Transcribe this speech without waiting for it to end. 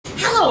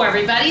Hello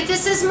everybody,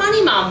 this is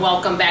Money Mom.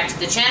 Welcome back to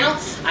the channel.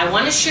 I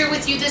want to share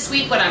with you this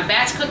week what I'm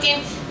batch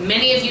cooking.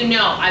 Many of you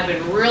know I've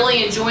been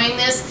really enjoying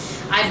this.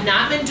 I've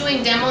not been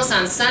doing demos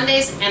on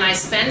Sundays, and I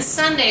spend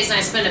Sundays and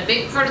I spend a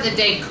big part of the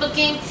day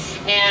cooking,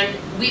 and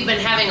we've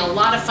been having a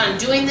lot of fun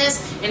doing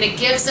this, and it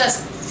gives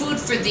us food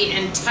for the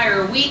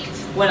entire week.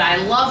 What I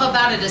love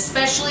about it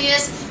especially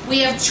is we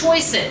have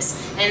choices.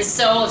 And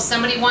so if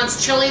somebody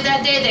wants chili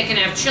that day, they can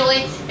have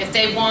chili. If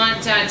they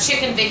want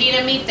chicken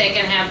fajita meat, they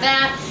can have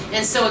that.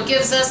 And so it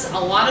gives us a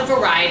lot of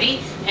variety,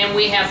 and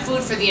we have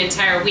food for the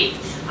entire week.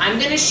 I'm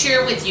going to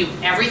share with you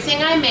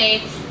everything I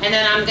made, and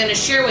then I'm going to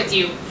share with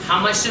you how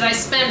much did I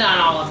spend on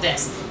all of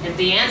this. And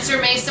the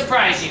answer may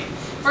surprise you.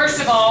 First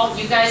of all,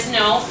 you guys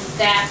know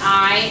that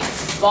I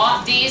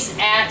bought these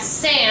at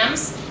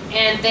Sam's,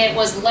 and it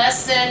was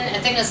less than, I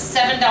think it was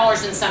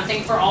 $7 and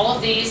something for all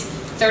of these.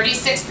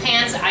 36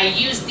 pans. I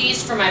use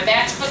these for my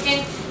batch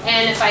cooking,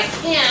 and if I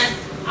can,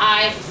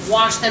 I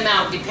wash them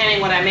out depending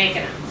what I'm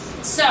making them.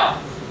 So,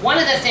 one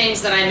of the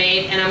things that I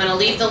made, and I'm going to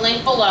leave the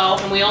link below,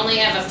 and we only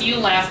have a few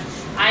left,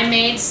 I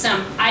made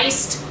some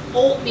iced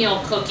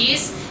oatmeal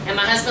cookies, and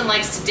my husband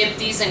likes to dip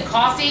these in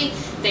coffee.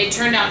 They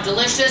turned out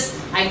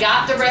delicious. I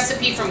got the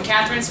recipe from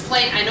Catherine's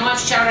Plate. I know I've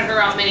shouted her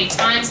out many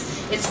times.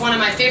 It's one of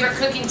my favorite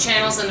cooking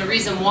channels, and the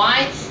reason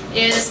why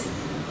is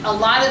a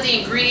lot of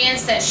the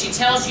ingredients that she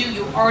tells you,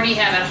 you already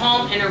have at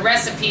home, and her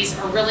recipes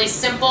are really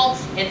simple,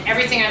 and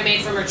everything I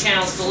made from her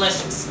channel is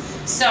delicious.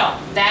 So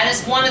that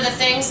is one of the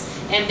things,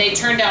 and they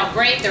turned out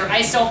great. They're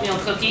iced oatmeal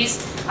cookies.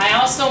 I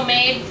also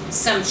made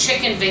some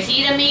chicken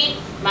fajita meat.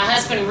 My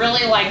husband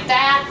really liked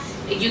that.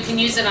 You can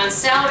use it on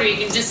salad, or you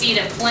can just eat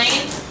it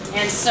plain,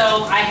 and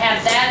so I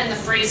had that in the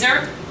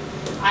freezer.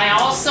 I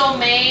also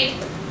made,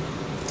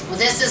 well,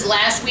 this is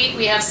last week,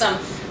 we have some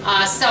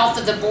south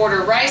of the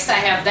border rice. I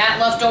have that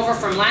left over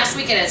from last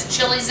week. It has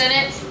chilies in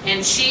it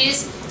and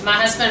cheese. My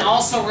husband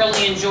also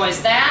really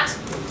enjoys that.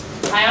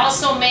 I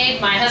also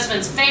made my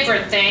husband's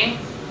favorite thing,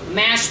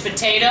 mashed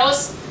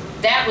potatoes.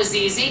 That was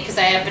easy because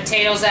I have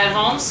potatoes at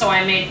home, so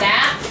I made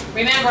that.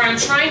 Remember, I'm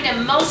trying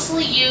to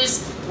mostly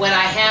use what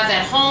I have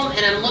at home,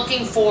 and I'm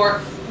looking for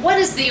what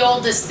is the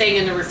oldest thing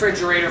in the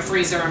refrigerator,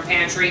 freezer, and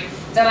pantry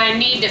that I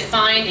need to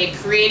find a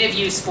creative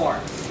use for.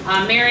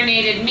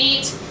 Marinated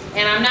meat.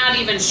 And I'm not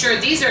even sure,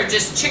 these are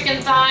just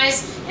chicken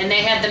thighs, and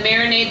they had the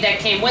marinade that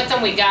came with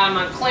them. We got them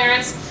on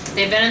clearance.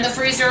 They've been in the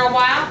freezer a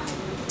while.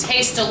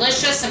 Taste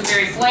delicious and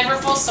very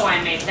flavorful, so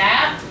I made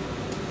that.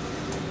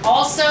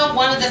 Also,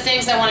 one of the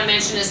things I want to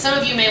mention is some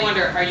of you may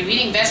wonder, are you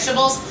eating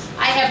vegetables?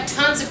 I have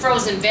tons of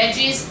frozen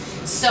veggies,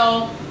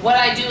 so what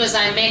I do is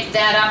I make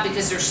that up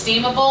because they're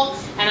steamable,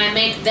 and I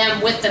make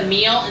them with the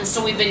meal, and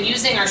so we've been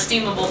using our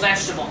steamable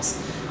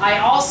vegetables. I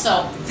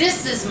also,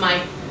 this is my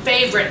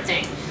favorite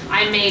thing,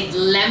 I made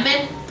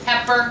lemon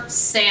pepper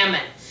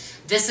salmon.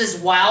 This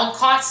is wild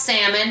caught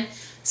salmon.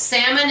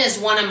 Salmon is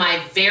one of my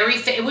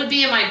it would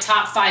be in my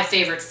top 5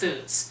 favorite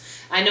foods.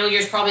 I know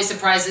you're probably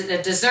surprised that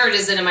the dessert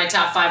isn't in my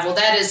top 5. Well,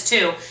 that is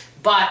too.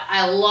 But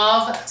I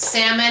love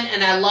salmon,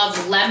 and I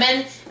love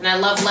lemon, and I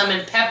love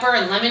lemon pepper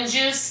and lemon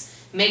juice.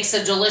 Makes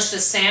a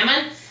delicious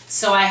salmon.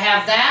 So I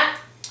have that.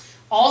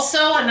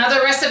 Also,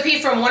 another recipe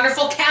from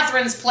wonderful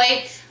Catherine's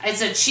Plate.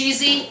 It's a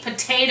cheesy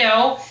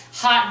potato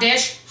hot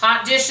dish.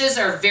 Hot dishes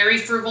are very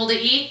frugal to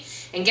eat.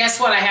 And guess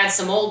what? I had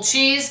some old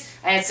cheese.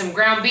 I had some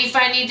ground beef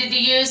I needed to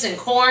use, and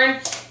corn,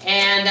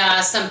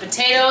 and some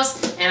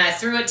potatoes, and I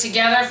threw it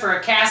together for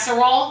a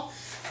casserole.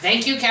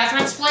 Thank you,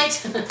 Catherine's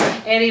Plate.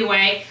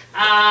 Anyway,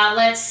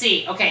 let's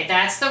see. Okay,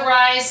 that's the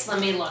rice. Let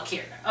me look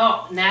here.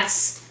 Oh, and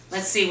that's,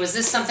 let's see, was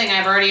this something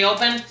I've already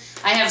opened?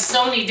 I have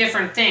so many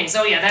different things.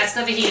 Oh yeah, that's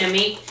the fajita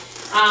meat.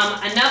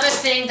 Another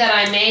thing that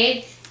I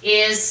made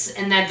is,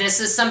 and that this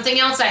is something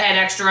else I had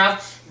extra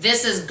of,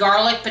 this is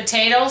garlic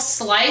potatoes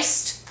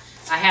sliced.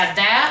 I had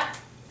that.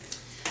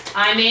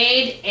 I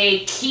made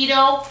a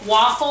keto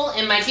waffle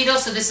in my keto,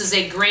 so this is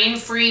a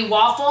grain-free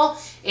waffle.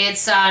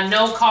 It's a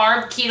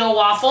no-carb keto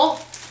waffle.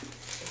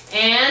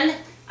 And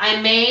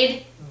I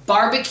made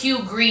barbecue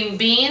green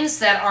beans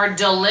that are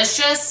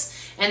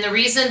delicious. And the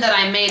reason that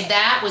I made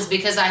that was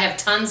because I have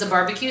tons of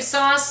barbecue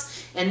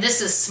sauce, and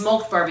this is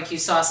smoked barbecue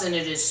sauce, and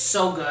it is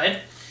so good.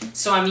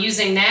 So I'm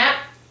using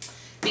that.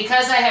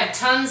 Because I have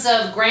tons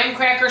of graham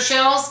cracker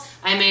shells,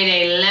 I made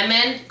a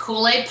lemon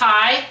Kool-Aid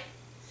pie.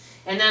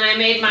 And then I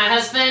made my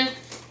husband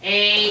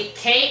a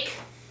cake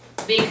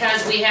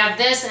because we have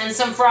this and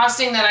some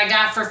frosting that I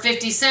got for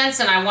 50 cents,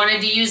 and I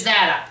wanted to use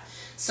that up.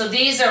 So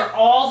these are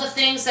all the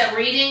things that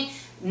we're eating.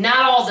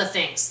 Not all the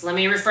things. Let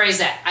me rephrase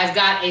that. I've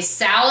got a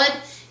salad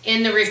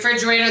in the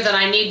refrigerator that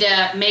I need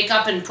to make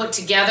up and put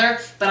together,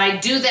 but I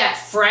do that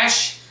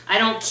fresh. I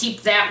don't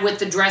keep that with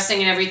the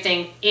dressing and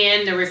everything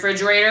in the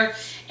refrigerator.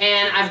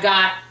 And I've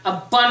got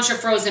a bunch of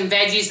frozen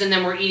veggies, and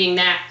then we're eating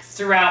that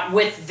throughout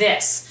with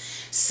this.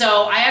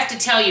 So I have to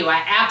tell you,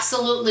 I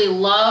absolutely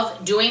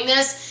love doing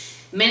this.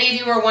 Many of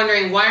you are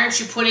wondering, why aren't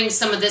you putting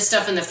some of this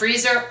stuff in the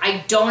freezer?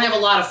 I don't have a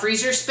lot of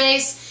freezer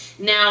space.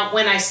 Now,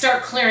 when I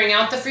start clearing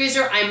out the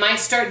freezer, I might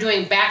start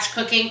doing batch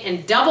cooking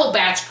and double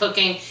batch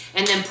cooking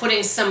and then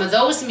putting some of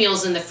those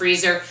meals in the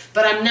freezer,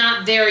 but I'm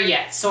not there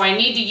yet. So I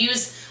need to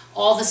use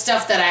all the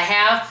stuff that I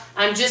have.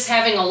 I'm just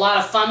having a lot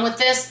of fun with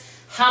this.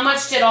 How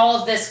much did all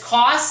of this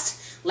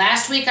cost?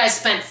 Last week I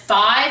spent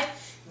 $5.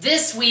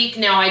 This week,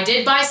 now I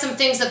did buy some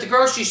things at the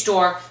grocery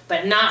store,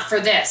 but not for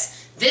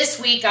this. This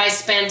week I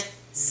spent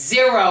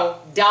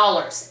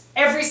 $0.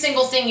 Every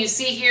single thing you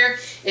see here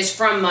is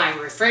from my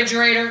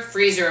refrigerator,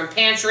 freezer, and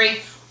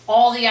pantry.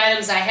 All the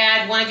items I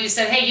had. One of you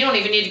said, hey, you don't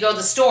even need to go to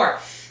the store.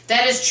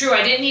 That is true.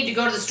 I didn't need to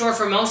go to the store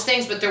for most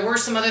things, but there were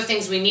some other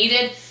things we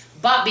needed.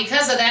 But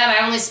because of that,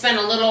 I only spent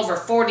a little over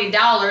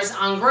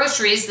 $40 on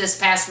groceries this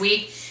past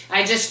week.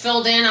 I just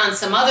filled in on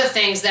some other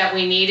things that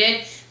we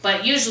needed,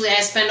 but usually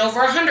I spend over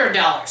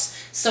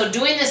 $100. So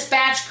doing this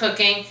batch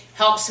cooking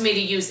helps me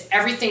to use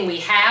everything we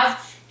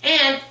have,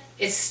 and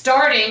it's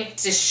starting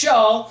to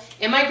show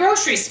in my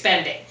grocery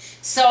spending.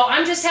 So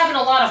I'm just having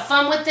a lot of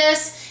fun with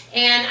this,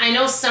 and I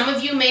know some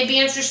of you may be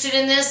interested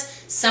in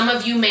this, some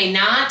of you may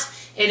not,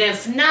 and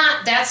if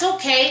not, that's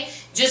okay.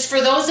 Just for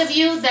those of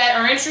you that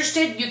are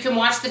interested, you can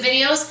watch the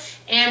videos,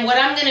 and what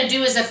I'm going to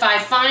do is if I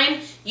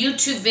find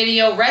YouTube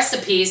video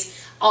recipes,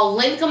 I'll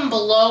link them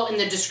below in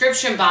the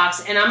description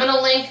box, and I'm going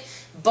to link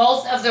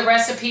both of the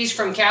recipes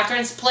from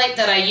Catherine's plate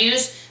that I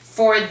use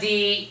for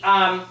the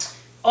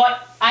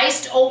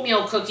iced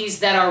oatmeal cookies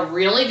that are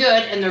really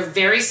good and they're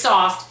very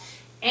soft,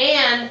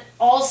 and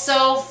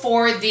also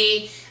for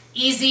the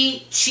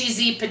easy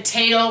cheesy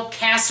potato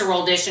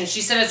casserole dish, and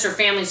she said it's her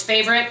family's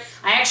favorite.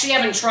 I actually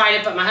haven't tried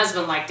it, but my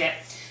husband liked it.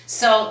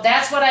 So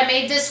that's what I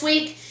made this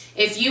week.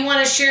 If you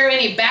want to share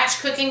any batch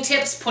cooking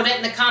tips, put it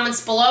in the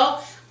comments below.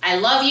 I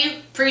love you,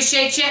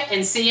 appreciate you,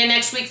 and see you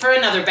next week for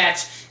another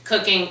batch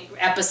cooking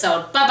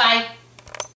episode. Bye-bye.